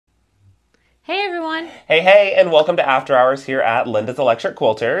Hey everyone! Hey, and welcome to After Hours here at Linda's Electric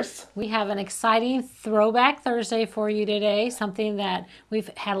Quilters. We have an exciting Throwback Thursday for you today, something that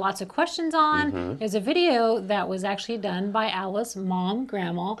we've had lots of questions on. There's a video that was actually done by Alice's mom,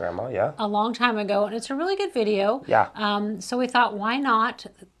 Grandma, Grandma, yeah? a long time ago, and it's a really good video. Yeah. So we thought, why not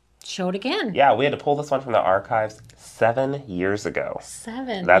show it again? Yeah, we had to pull this one from the archives 7 years ago.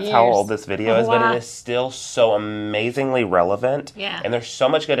 7 That's how old years. this video Oh, is, but it wow. is still so amazingly relevant. Yeah. And there's so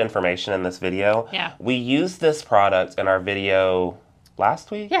much good information in this video. Yeah. We used this product in our video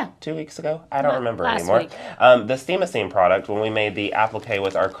last week? Yeah. 2 weeks ago? I don't remember Last anymore. week. The Steamacine product when we made the applique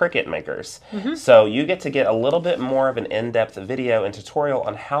with our Cricut makers. So you get to get a little bit more of an in-depth video and tutorial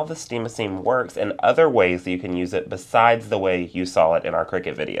on how the Steamacine works and other ways that you can use it besides the way you saw it in our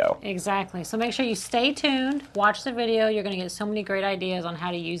Cricut video. Exactly. So make sure you stay tuned, watch the video. You're going to get so many great ideas on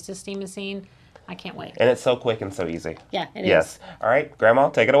how to use the Steamacine. I can't wait. And it's so quick and so easy. Yeah, it is. Yes. All right, Grandma,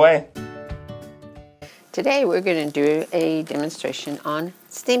 take it away. Today we're going to do a demonstration on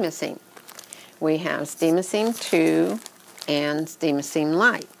Steamacine. We have Steamacine 2 and Steamacine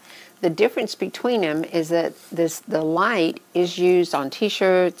Light. The difference between them is that the light is used on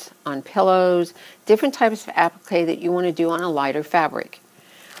t-shirts, on pillows, different types of applique that you want to do on a lighter fabric,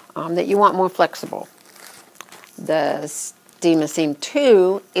 that you want more flexible. The Steamacine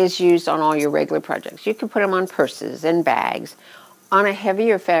 2 is used on all your regular projects. You can put them on purses and bags, on a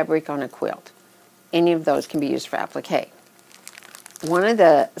heavier fabric, on a quilt. Any of those can be used for applique.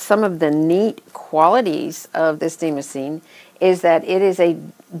 Some of the neat qualities of this Steamacine is that it is a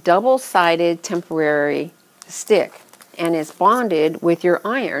double-sided temporary stick and it's bonded with your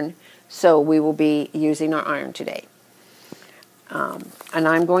iron, so we will be using our iron today. And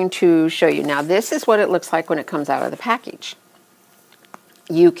I'm going to show you. Now this is what it looks like when it comes out of the package.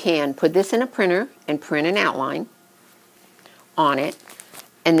 You can put this in a printer and print an outline on it,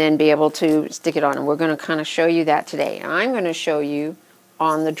 and then be able to stick it on. And we're going to kind of show you that today. And I'm going to show you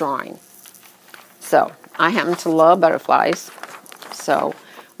on the drawing. So I happen to love butterflies. So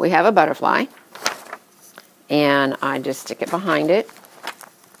we have a butterfly, and I just stick it behind it,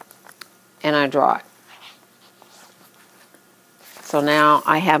 and I draw it. So now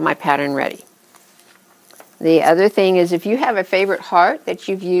I have my pattern ready. The other thing is, if you have a favorite heart that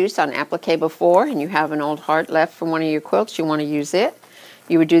you've used on applique before, and you have an old heart left from one of your quilts, you want to use it,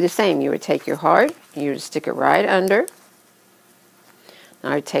 you would do the same. You would take your heart, you would stick it right under.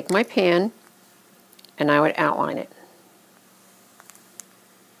 Now I would take my pen and I would outline it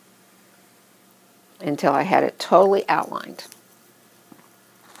until I had it totally outlined.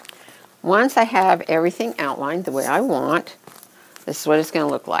 Once I have everything outlined the way I want, this is what it's going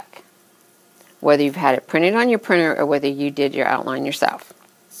to look like. Whether you've had it printed on your printer or whether you did your outline yourself.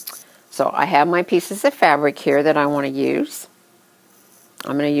 So I have my pieces of fabric here that I want to use.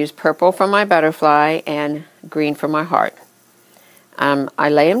 I'm going to use purple for my butterfly and green for my heart. I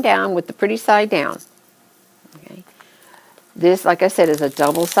lay them down with the pretty side down. Okay. This, like I said, is a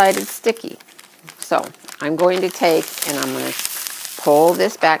double-sided sticky. So I'm going to take and I'm going to pull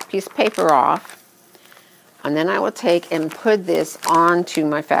this back piece of paper off, and then I will take and put this onto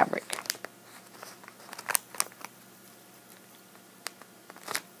my fabric.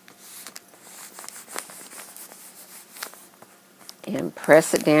 And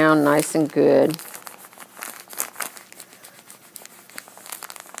press it down nice and good.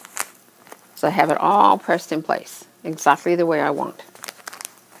 So I have it all pressed in place, exactly the way I want.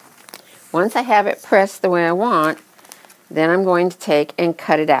 Once I have it pressed the way I want, then I'm going to take and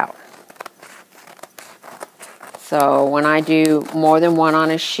cut it out. So when I do more than one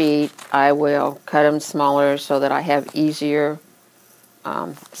on a sheet, I will cut them smaller so that I have easier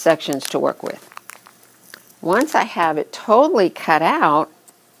sections to work with. Once I have it totally cut out,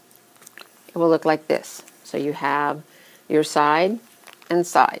 it will look like this. So you have your side and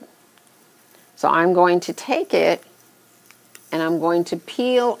side. So I'm going to take it and I'm going to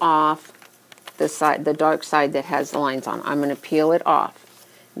peel off the side, the dark side that has the lines on. I'm going to peel it off.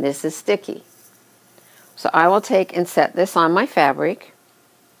 And this is sticky. So I will take and set this on my fabric.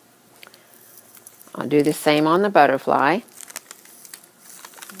 I'll do the same on the butterfly.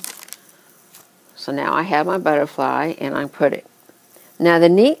 So now I have my butterfly and I put it. Now the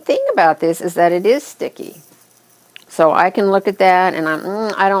neat thing about this is that it is sticky. So I can look at that and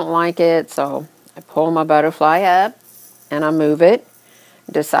I don't like it. So I pull my butterfly up and I move it,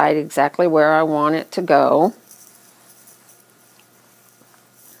 decide exactly where I want it to go.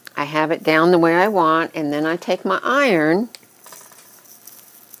 I have it down the way I want, and then I take my iron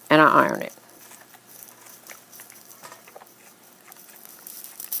and I iron it.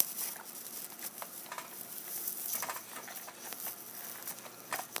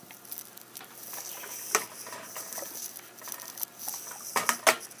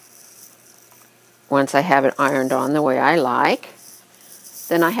 once I have it ironed on the way I like,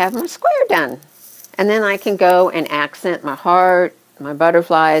 then I have my square done. And then I can go and accent my heart, my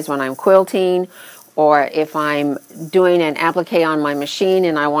butterflies when I'm quilting, or if I'm doing an applique on my machine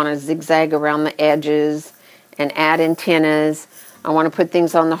and I want to zigzag around the edges and add antennas. I want to put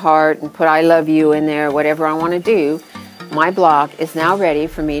things on the heart and put I love you in there, whatever I want to do. My block is now ready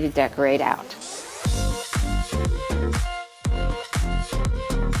for me to decorate out.